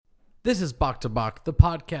This is Bach to Bach, the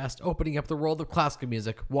podcast opening up the world of classical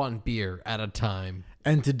music one beer at a time.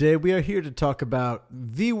 And today we are here to talk about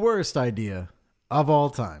the worst idea of all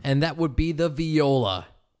time. And that would be the viola.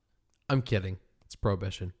 I'm kidding. It's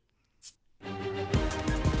Prohibition.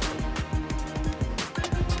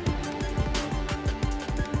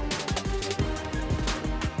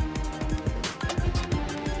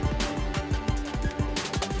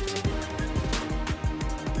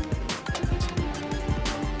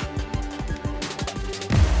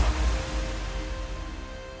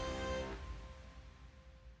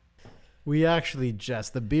 We actually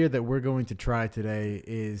just, the beer that we're going to try today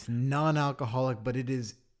is non-alcoholic, but it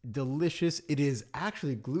is delicious. It is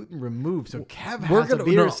actually gluten removed. So Kev has a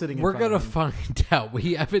beer sitting in front of him. We're going to find out.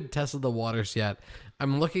 We haven't tested the waters yet.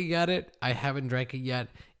 I'm looking at it. I haven't drank it yet.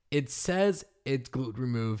 It says it's gluten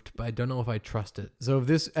removed, but I don't know if I trust it. So if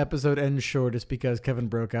this episode ends short, it's because Kevin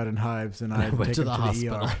broke out in hives and I went to the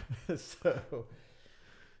hospital.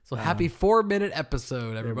 So happy 4-minute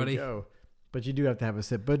episode, everybody. There we go. But you do have to have a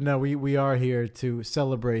sip. But no, we are here to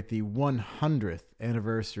celebrate the 100th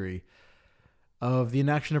anniversary of the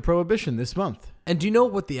enaction of Prohibition this month. And do you know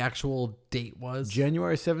what the actual date was?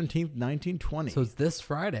 January 17th, 1920. So it's this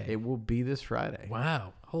Friday. It will be this Friday.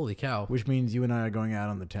 Wow. Holy cow. Which means you and I are going out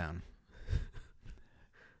on the town.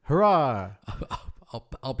 Hurrah!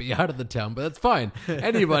 I'll be out of the town, but that's fine.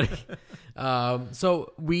 Anybody.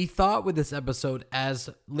 So we thought with this episode, as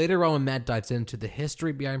later on when Matt dives into the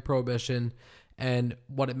history behind Prohibition and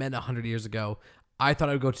what it meant 100 years ago, I thought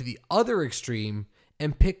I would go to the other extreme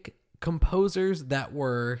and pick composers that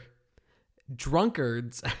were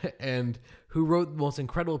drunkards and who wrote the most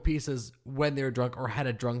incredible pieces when they were drunk or had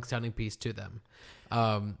a drunk sounding piece to them.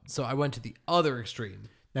 So I went to the other extreme.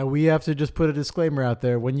 Now, we have to just put a disclaimer out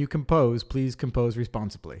there. When you compose, please compose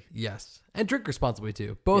responsibly. Yes. And drink responsibly,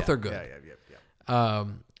 too. Both are good. Yeah.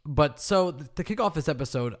 But so to kick off this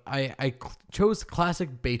episode, I chose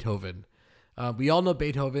classic Beethoven. We all know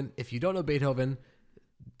Beethoven. If you don't know Beethoven,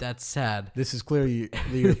 that's sad. This is clearly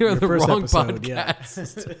You're your the first wrong episode.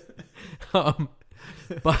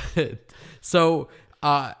 podcast.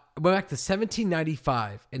 Went back to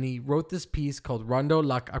 1795, and he wrote this piece called Rondo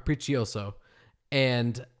la Capriccioso.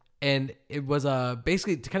 And it was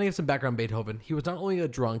basically to kind of give some background on Beethoven. He was not only a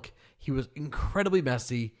drunk, he was incredibly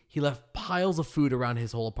messy. He left piles of food around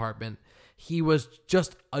his whole apartment. He was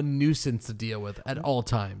just a nuisance to deal with at all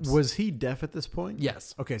times. Was he deaf at this point?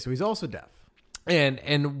 Yes. Okay, so he's also deaf.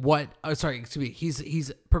 And what? Excuse me.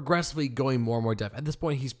 He's progressively going more and more deaf. At this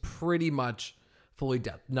point, he's pretty much fully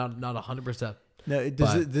deaf. Not 100%. Now,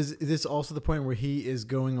 is this also the point where he is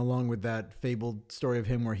going along with that fabled story of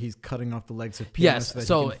him where he's cutting off the legs of pianos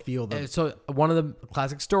so that he can feel them? So one of the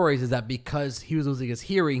classic stories is that because he was losing his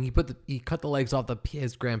hearing, he cut the legs off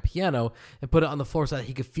his grand piano and put it on the floor so that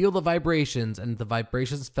he could feel the vibrations, and the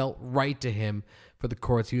vibrations felt right to him for the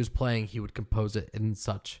chords he was playing. He would compose it and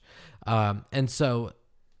such. And so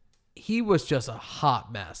he was just a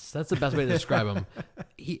hot mess. That's the best way to describe him.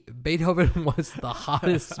 Beethoven was the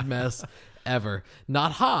hottest mess ever.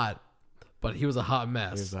 Not hot, but he was a hot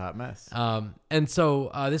mess. He was a hot mess. And so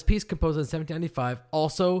this piece, composed in 1795,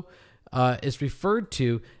 also is referred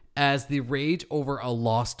to as the Rage Over a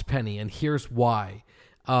Lost Penny, and here's why.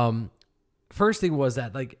 First thing was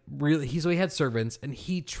that, really, he had servants, and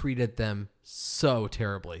he treated them so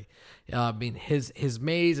terribly. I mean, his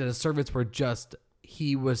maids and his servants were just,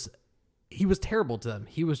 he was terrible to them.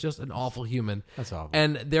 He was just an awful human. That's awful.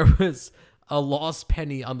 And there was a lost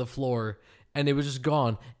penny on the floor, and it was just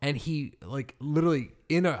gone. And he, literally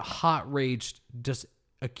in a hot rage, just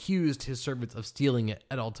accused his servants of stealing it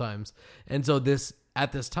at all times. And so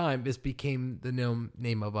at this time, this became the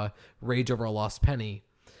name of a Rage Over a Lost Penny.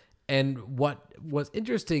 And what was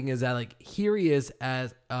interesting is that, here he is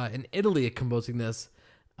as in Italy composing this,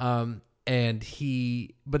 but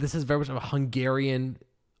this is very much of a Hungarian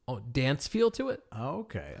dance feel to it. Oh,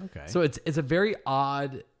 okay. So it's a very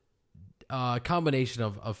odd combination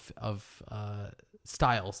of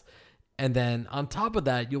styles, and then on top of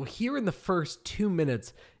that, you'll hear in the first 2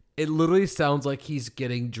 minutes, it literally sounds like he's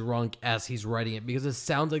getting drunk as he's writing it, because it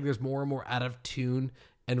sounds like there's more and more out of tune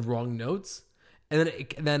and wrong notes, and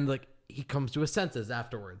then he comes to his senses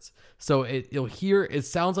afterwards. So you'll hear it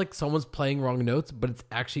sounds like someone's playing wrong notes, but it's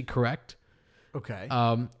actually correct. Okay.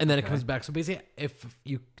 And then it comes back. So basically, if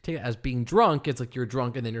you take it as being drunk, it's like you're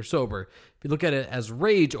drunk and then you're sober. If you look at it as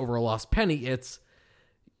rage over a lost penny, it's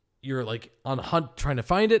you're on a hunt trying to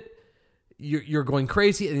find it. You're going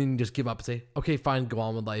crazy, and then you just give up and say, okay, fine, go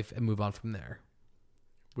on with life and move on from there.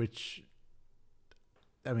 Which,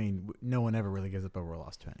 I mean, no one ever really gives up over a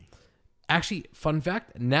lost penny. Actually, fun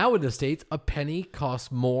fact, now in the States, a penny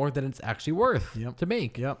costs more than it's actually worth to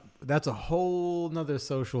make. Yep. That's a whole nother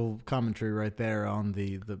social commentary right there on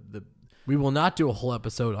the We will not do a whole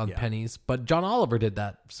episode on pennies, but John Oliver did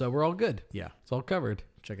that, so we're all good. Yeah. It's all covered.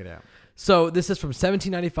 Check it out. So this is from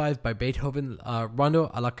 1795 by Beethoven, Rondo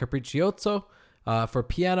alla Capriccioso for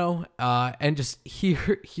piano, and just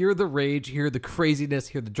hear the rage, hear the craziness,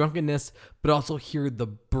 hear the drunkenness, but also hear the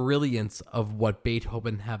brilliance of what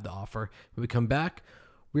Beethoven have to offer. When we come back,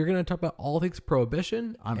 we're going to talk about all things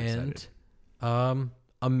prohibition and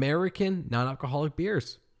American non-alcoholic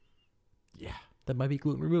beers. Yeah. That might be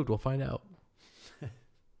gluten removed. We'll find out.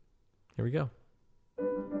 Here we go.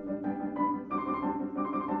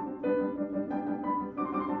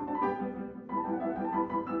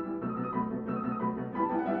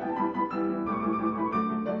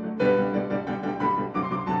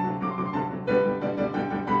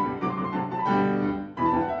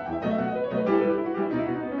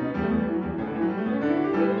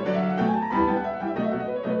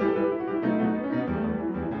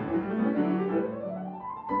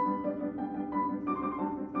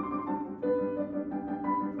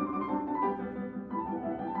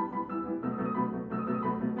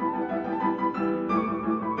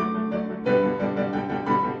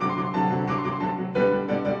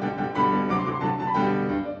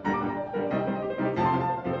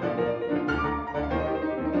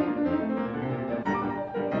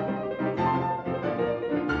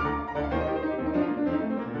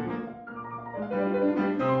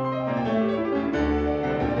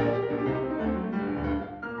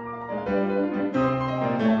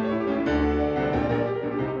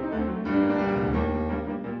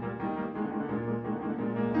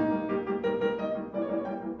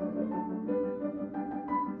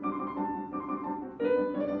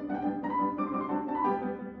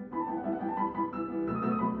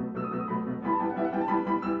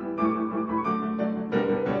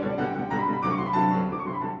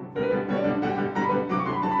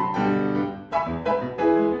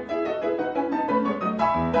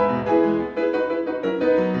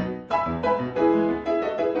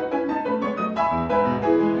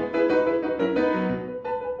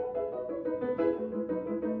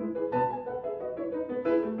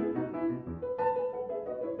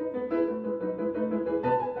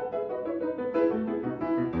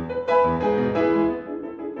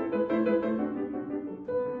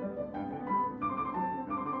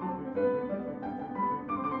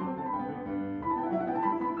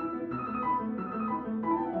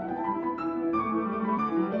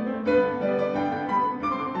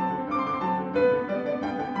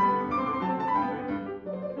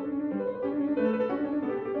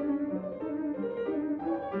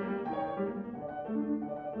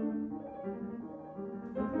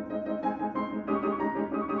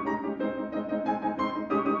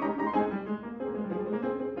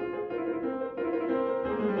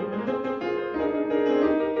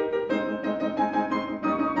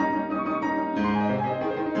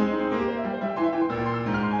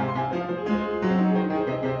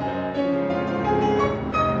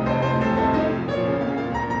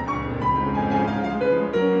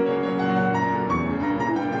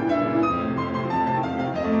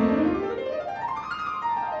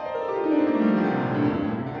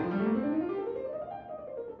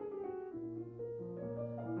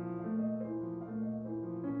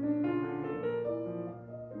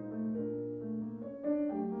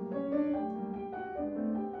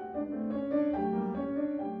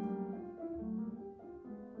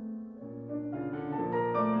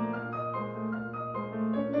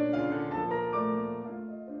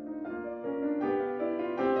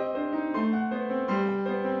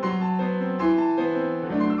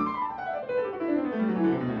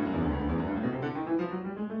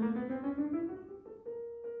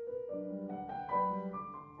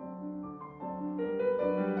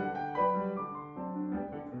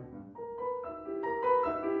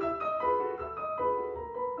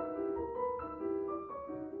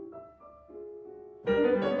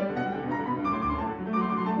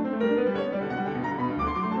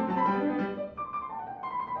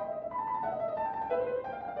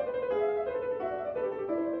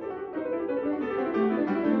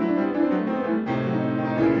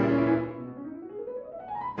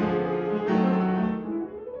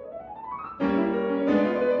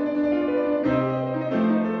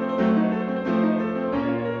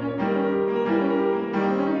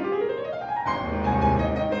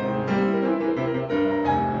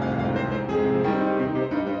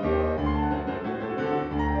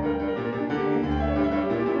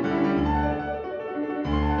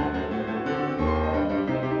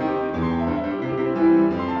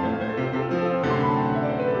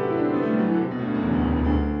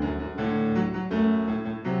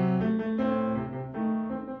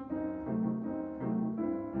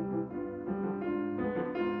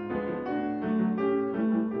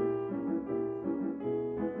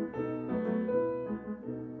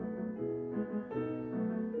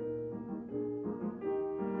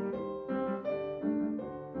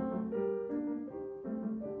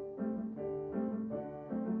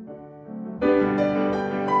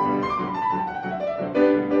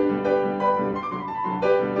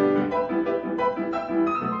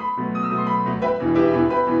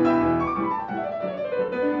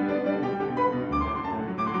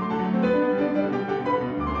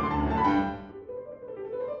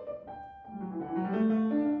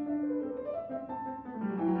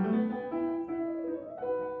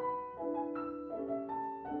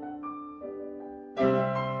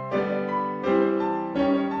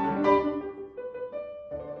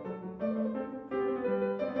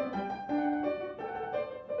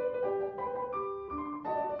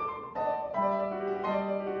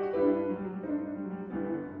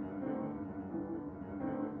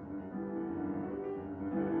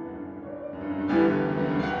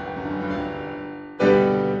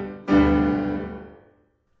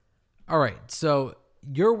 All right. So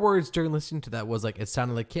your words during listening to that was like, it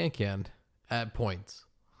sounded like Can at points.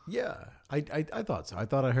 Yeah, I thought so. I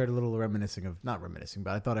thought I heard a little not reminiscing,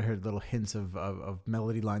 but I thought I heard little hints of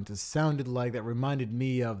melody lines that sounded like, that reminded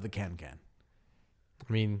me of the Can.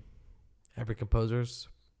 I mean, every composer's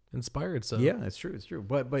inspired, so. Yeah, it's true. It's true.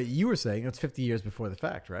 But you were saying it's 50 years before the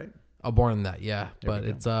fact, right? Oh, more than that, yeah. But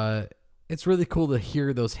it's really cool to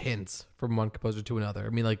hear those hints from one composer to another. I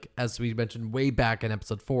mean, like, as we mentioned way back in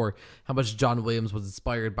episode 4, how much John Williams was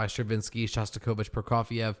inspired by Stravinsky, Shostakovich,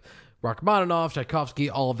 Prokofiev, Rachmaninoff, Tchaikovsky,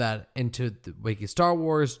 all of that into making Star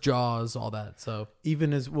Wars, Jaws, all that. So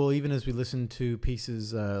even as we listen to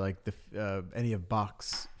pieces like any of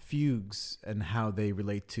Bach's fugues and how they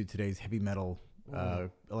relate to today's heavy metal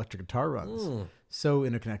electric guitar runs, so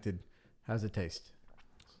interconnected. How's it taste?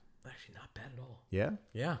 Actually, not bad at all. Yeah?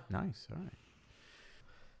 Yeah. Nice. All right.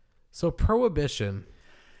 So Prohibition.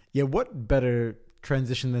 Yeah, what better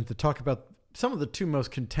transition than to talk about some of the two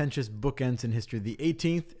most contentious bookends in history, the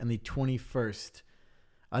 18th and the 21st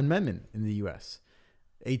Amendment in the U.S.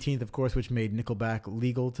 18th, of course, which made Nickelback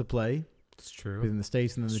legal to play. It's true. Within the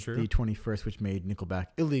States, and then the 21st, which made Nickelback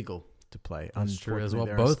illegal to play. That's true as well.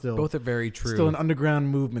 Both are very true. Still an underground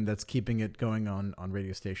movement that's keeping it going on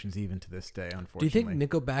radio stations even to this day, unfortunately. Do you think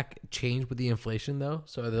Nickelback changed with the inflation, though?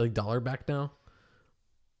 So are they like dollar back now?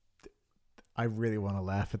 I really want to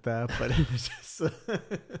laugh at that, but it's just...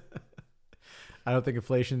 I don't think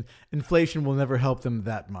inflation will never help them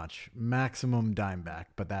that much. Maximum dime back,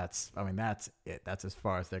 but that's it. That's as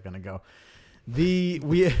far as they're going to go.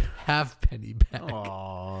 We half penny back.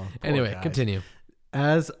 Aww, anyway, guys. Continue.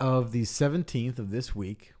 As of the 17th of this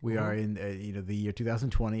week, we are in the year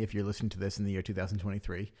 2020. If you're listening to this in the year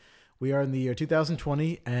 2023, we are in the year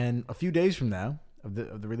 2020, and a few days from now of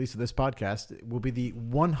the release of this podcast will be the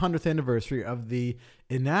 100th anniversary of the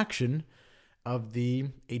enaction of the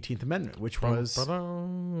 18th Amendment, which was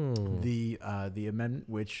the amendment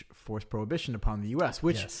which forced prohibition upon the U.S.,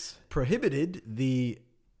 which prohibited the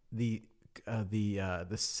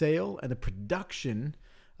sale and the production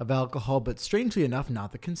of alcohol, but strangely enough,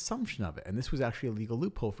 not the consumption of it. And this was actually a legal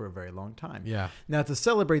loophole for a very long time. Yeah. Now, to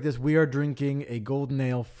celebrate this, we are drinking a golden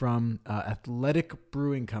ale from Athletic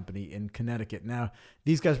Brewing Company in Connecticut. Now,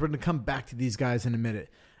 these guys, we're going to come back to these guys in a minute.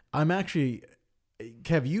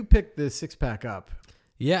 Kev, you picked the 6-pack up.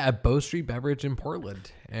 Yeah, at Bow Street Beverage in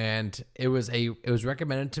Portland. And it was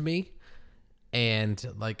recommended to me. And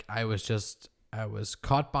like, I was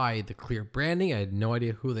caught by the clear branding. I had no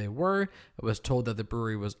idea who they were. I was told that the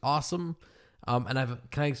brewery was awesome. And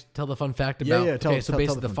can I tell the fun fact about? Yeah. Basically,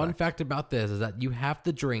 the fun fact about this is that you have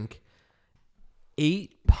to drink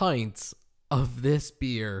 8 pints of this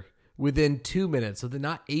beer within 2 minutes. So they're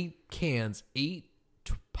not 8 cans, 8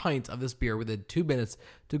 pints of this beer within 2 minutes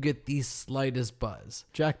to get the slightest buzz.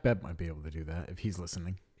 Jack Bebb might be able to do that if he's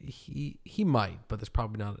listening. He might, but there's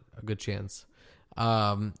probably not a good chance.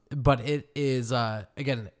 But it is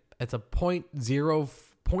again, it's a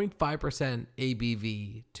 0.5%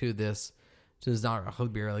 ABV to this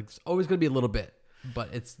non-alcoholic beer. Like, it's always going to be a little bit, but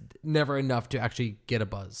it's never enough to actually get a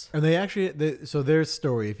buzz. And so their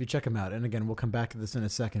story, if you check them out, and again, we'll come back to this in a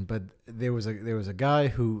second, but there was a guy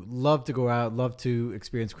who loved to go out, loved to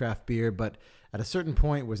experience craft beer, but at a certain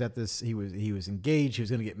point he was engaged, he was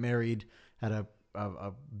going to get married, had a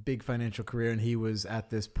big financial career, and he was at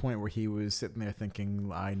this point where he was sitting there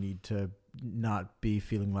thinking, I need to not be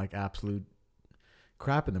feeling like absolute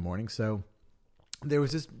crap in the morning. So there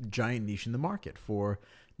was this giant niche in the market for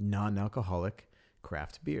non-alcoholic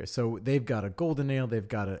craft beer. So they've got a golden ale, they've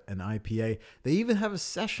got an IPA, they even have a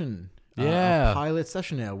session, a pilot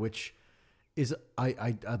session ale, which is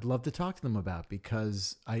I'd love to talk to them about,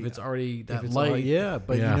 because if it's already that light,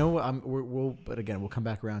 but you know, but again, we'll come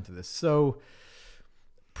back around to this. So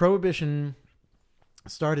Prohibition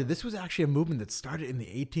started. This was actually a movement that started in the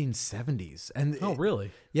 1870s, and really?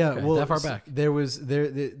 Yeah, okay, well, that far back. There's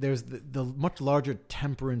the much larger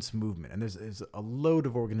temperance movement, and there's a load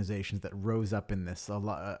of organizations that rose up in this. A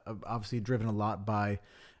lot, obviously, driven a lot by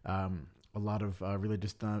a lot of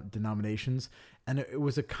religious denominations, and it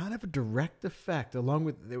was a kind of a direct effect. Along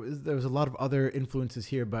with there was a lot of other influences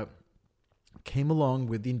here, but came along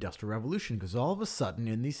with the Industrial Revolution, because all of a sudden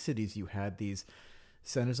in these cities you had these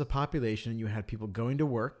centers of population, and you had people going to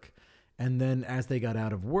work, and then as they got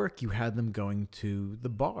out of work, you had them going to the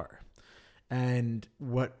bar. And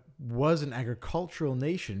what was an agricultural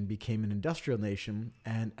nation became an industrial nation,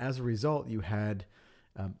 and as a result, you had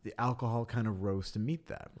the alcohol kind of rose to meet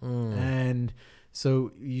that. And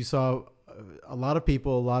so you saw a lot of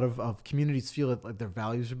people, a lot of communities feel that like their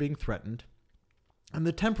values are being threatened, And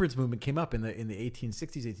the temperance movement came up in the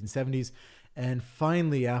 1860s, 1870s, and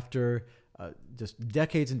finally, after just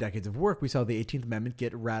decades and decades of work, we saw the 18th Amendment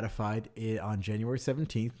get ratified on January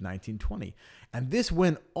 17th, 1920. And this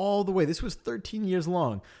went all the way. This was 13 years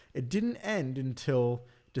long. It didn't end until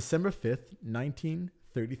December 5th,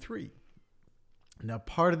 1933. Now,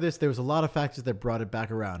 part of this, there was a lot of factors that brought it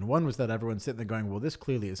back around. One was that everyone's sitting there going, well, this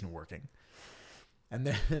clearly isn't working. And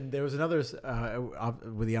then there was another,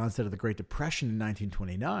 with the onset of the Great Depression in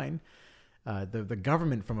 1929, the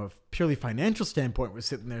government, from a purely financial standpoint, was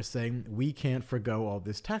sitting there saying, we can't forgo all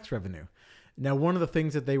this tax revenue. Now, one of the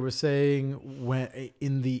things that they were saying when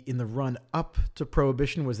in the run up to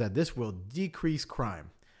Prohibition was that this will decrease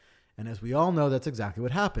crime. And as we all know, that's exactly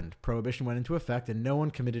what happened. Prohibition went into effect and no one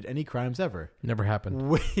committed any crimes ever. Never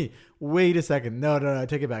happened. Wait a second. No, I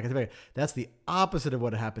take it back. That's the opposite of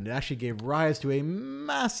what happened. It actually gave rise to a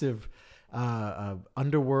massive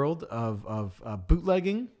underworld of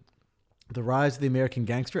bootlegging. The rise of the American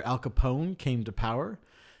gangster, Al Capone, came to power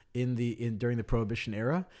during the Prohibition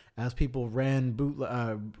era, as people ran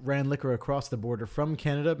liquor across the border from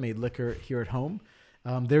Canada, made liquor here at home.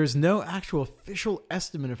 There is no actual official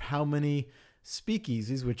estimate of how many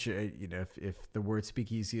speakeasies, which if the word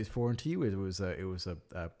speakeasy is foreign to you, it was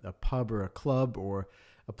a pub or a club or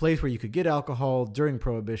a place where you could get alcohol during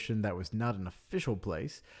Prohibition that was not an official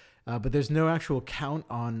place. But there's no actual count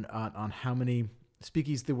on how many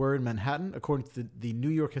speakeasies there were in Manhattan, according to the New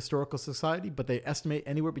York Historical Society. But they estimate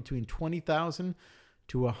anywhere between 20,000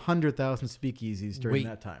 to 100,000 speakeasies during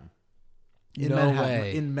that time.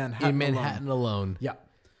 In Manhattan alone. Yeah.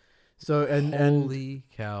 So and holy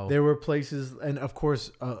cow, there were places, and of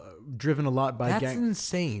course, driven a lot by that's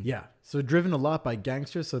insane. Yeah. So driven a lot by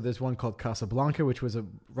gangsters. So there's one called Casablanca, which was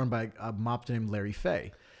run by a mobster named Larry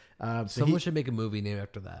Fay. Someone should make a movie named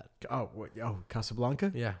after that.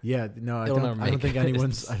 Casablanca. Yeah. Yeah. No, I don't think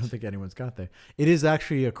anyone's got there. It is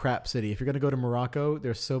actually a crap city. If you're going to go to Morocco,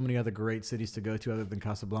 there's so many other great cities to go to other than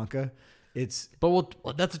Casablanca.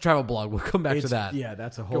 But that's a travel blog. We'll come back to that. Yeah,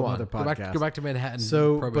 that's a whole other podcast. Go back to Manhattan.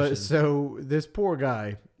 So this poor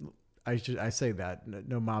guy, I say that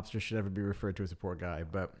no mobster should ever be referred to as a poor guy,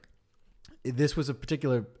 but this was a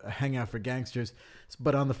particular hangout for gangsters.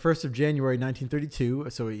 But on the 1st of January 1932,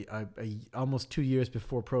 so almost 2 years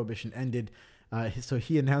before Prohibition ended, so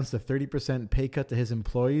he announced a 30% pay cut to his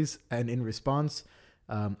employees, and in response,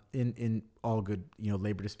 in all good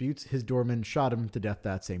labor disputes, his doorman shot him to death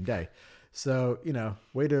that same day. So,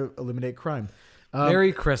 way to eliminate crime.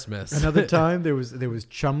 Merry Christmas. Another time, there was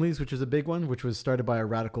Chumley's, which was a big one, which was started by a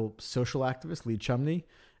radical social activist, Lee Chumley,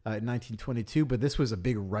 in 1922. But this was a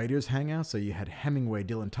big writers' hangout. So you had Hemingway,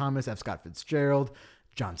 Dylan Thomas, F. Scott Fitzgerald,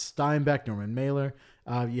 John Steinbeck, Norman Mailer.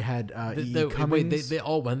 You had E. Cummings. Wait, they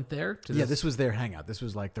all went there? This was their hangout. This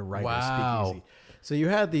was like the writers' speakeasy. So you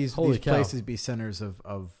had these places be centers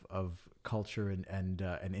of culture and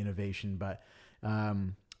innovation. But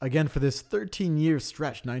again, for this 13-year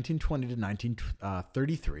stretch, 1920 to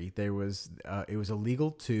 1933, it was illegal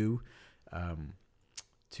to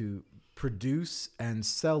produce and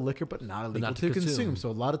sell liquor, but not illegal to consume. So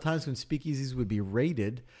a lot of times when speakeasies would be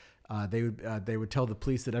raided, they would tell the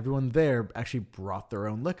police that everyone there actually brought their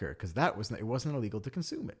own liquor, because it wasn't illegal to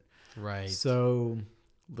consume it. Right. So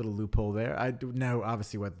little loophole there. I do know,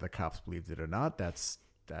 obviously, whether the cops believed it or not. That's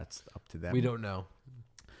up to them. We don't know.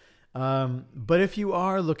 But if you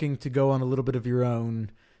are looking to go on a little bit of your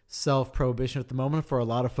own self-prohibition at the moment, for a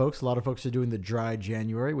lot of folks are doing the dry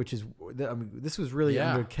January, which is, this was really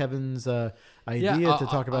under Kevin's idea to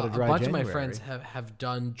talk about a dry January. A bunch of my friends have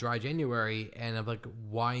done dry January, and I'm like,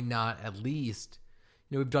 why not at least,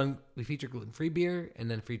 we featured gluten-free beer and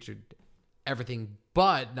then featured everything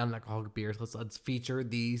but non-alcoholic beers. Let's feature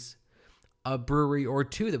these, a brewery or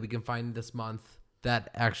two that we can find this month that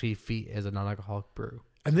actually is a non-alcoholic brew.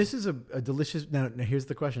 And this is a delicious. Now, here's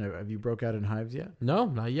the question: have you broke out in hives yet? No,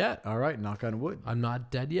 not yet. All right, knock on wood. I'm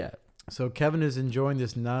not dead yet. So Kevin is enjoying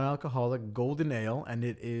this non-alcoholic golden ale, and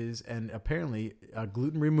it is apparently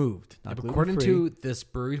gluten removed. According to this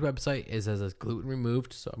brewery's website, it says it's gluten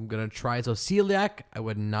removed. So I'm gonna try it. So celiac, I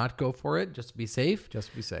would not go for it, just to be safe.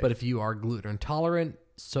 But if you are gluten intolerant,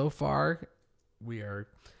 so far we are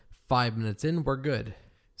 5 minutes in. We're good.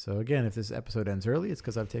 So again, if this episode ends early, it's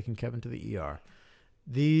because I've taken Kevin to the ER.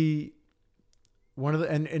 And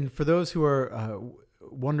for those who are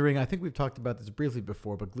wondering, I think we've talked about this briefly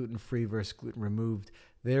before, but gluten-free versus gluten removed,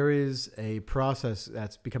 there is a process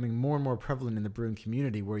that's becoming more and more prevalent in the brewing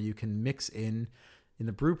community where you can mix in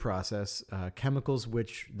the brew process chemicals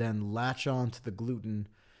which then latch on to the gluten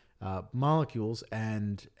molecules,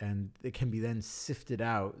 and it can be then sifted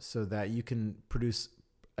out so that you can produce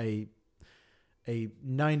a a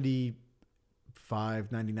 99%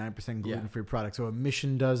 gluten-free product. So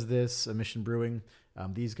Mission does this, Mission Brewing,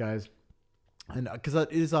 these guys. And because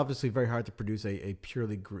it is obviously very hard to produce a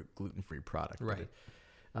purely gluten-free product. Right.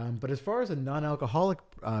 But as far as a non-alcoholic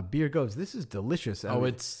beer goes, this is delicious.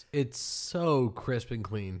 It's so crisp and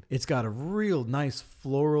clean. It's got a real nice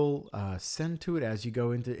floral scent to it as you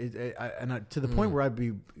go into it. To the point where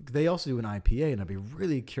they also do an IPA, and I'd be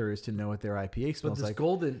really curious to know what their IPA smells like.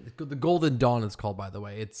 The Golden Dawn is called, by the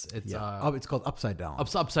way. It's called Upside Down.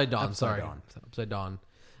 Upside Dawn. Upside Dawn.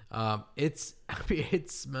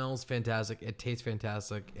 It smells fantastic. It tastes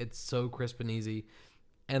fantastic. It's so crisp and easy.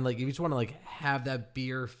 And like, if you just want to like have that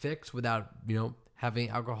beer fix without, having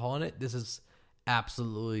alcohol in it, this is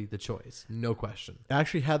absolutely the choice. No question. I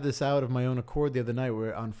actually had this out of my own accord the other night,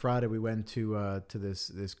 where on Friday we went to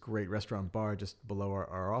this great restaurant bar just below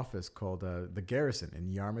our office called the Garrison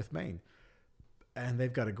in Yarmouth, Maine. And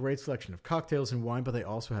they've got a great selection of cocktails and wine, but they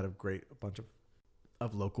also had a bunch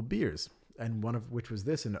of local beers. And one of which was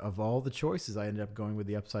this, and of all the choices, I ended up going with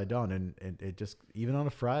the Upside Down, and it just, even on a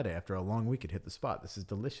Friday after a long week, it hit the spot. This is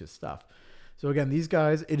delicious stuff. So again, these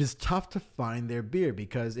guys, it is tough to find their beer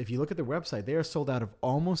because if you look at their website, they are sold out of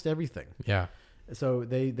almost everything. Yeah. So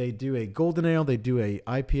they do a golden ale, they do a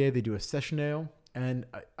IPA, they do a session ale, and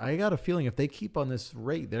I got a feeling if they keep on this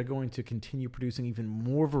rate, they're going to continue producing even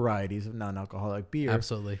more varieties of non-alcoholic beer.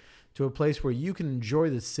 Absolutely. To a place where you can enjoy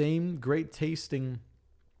the same great tasting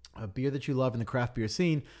a beer that you love in the craft beer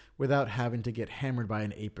scene without having to get hammered by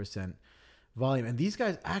an 8% volume. And these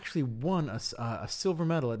guys actually won a silver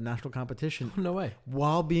medal at national competition. No way.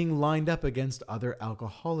 While being lined up against other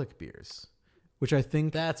alcoholic beers, which I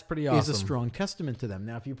think that's pretty awesome. Is a strong testament to them.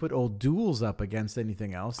 Now, if you put Old Duels up against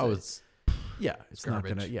anything else, it's not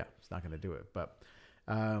gonna do it. But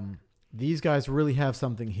these guys really have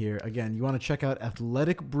something here. Again, you want to check out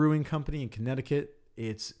Athletic Brewing Company in Connecticut.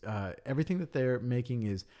 It's everything that they're making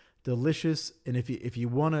is delicious, and if you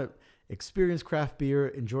want to experience craft beer,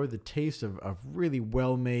 enjoy the taste of really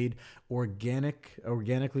well-made,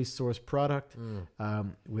 organically sourced product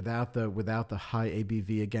without the high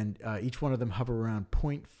ABV. Again, each one of them hover around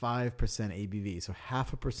 0.5% ABV, so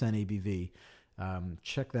 0.5% ABV.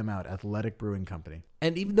 Check them out, Athletic Brewing Company.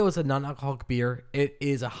 And even though it's a non-alcoholic beer, it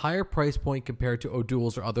is a higher price point compared to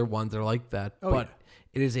O'Doul's or other ones that are like that.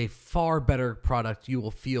 It is a far better product. You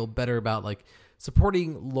will feel better about like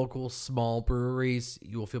supporting local small breweries.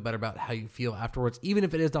 You will feel better about how you feel afterwards. Even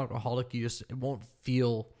if it is non-alcoholic, it won't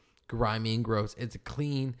feel grimy and gross. It's a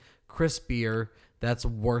clean, crisp beer that's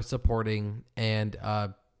worth supporting, and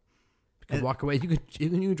you can walk away. You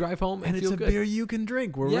can drive home and feel good. And it's a beer you can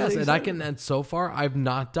drink. And so far I've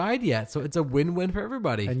not died yet. So it's a win-win for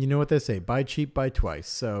everybody. And you know what they say, buy cheap, buy twice.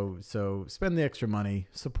 So spend the extra money,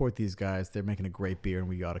 support these guys. They're making a great beer, and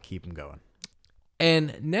we got to keep them going.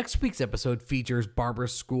 And next week's episode features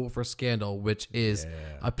Barber's School for Scandal, which is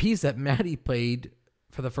a piece that Maddie played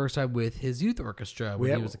for the first time with his youth orchestra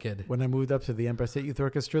when he was a kid. When I moved up to the Empire State Youth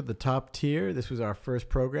Orchestra, the top tier, this was our first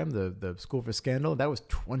program, the School for Scandal. That was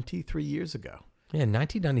 23 years ago. Yeah,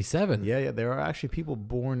 1997. Yeah. There are actually people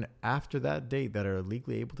born after that date that are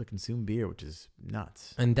legally able to consume beer, which is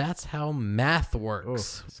nuts. And that's how math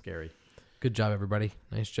works. Oh, scary. Good job, everybody.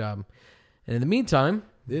 Nice job. And in the meantime,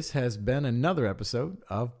 this has been another episode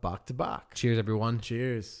of Bach to Bach. Cheers, everyone.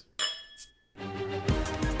 Cheers.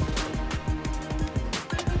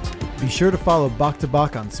 Be sure to follow Bach to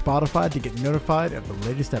Bach on Spotify to get notified of the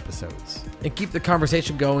latest episodes. And keep the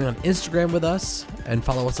conversation going on Instagram with us, and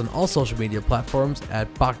follow us on all social media platforms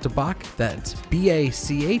at Bach to Bach. That's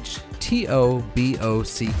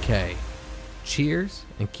BACHTOBOCK. Cheers,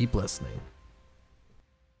 and keep listening.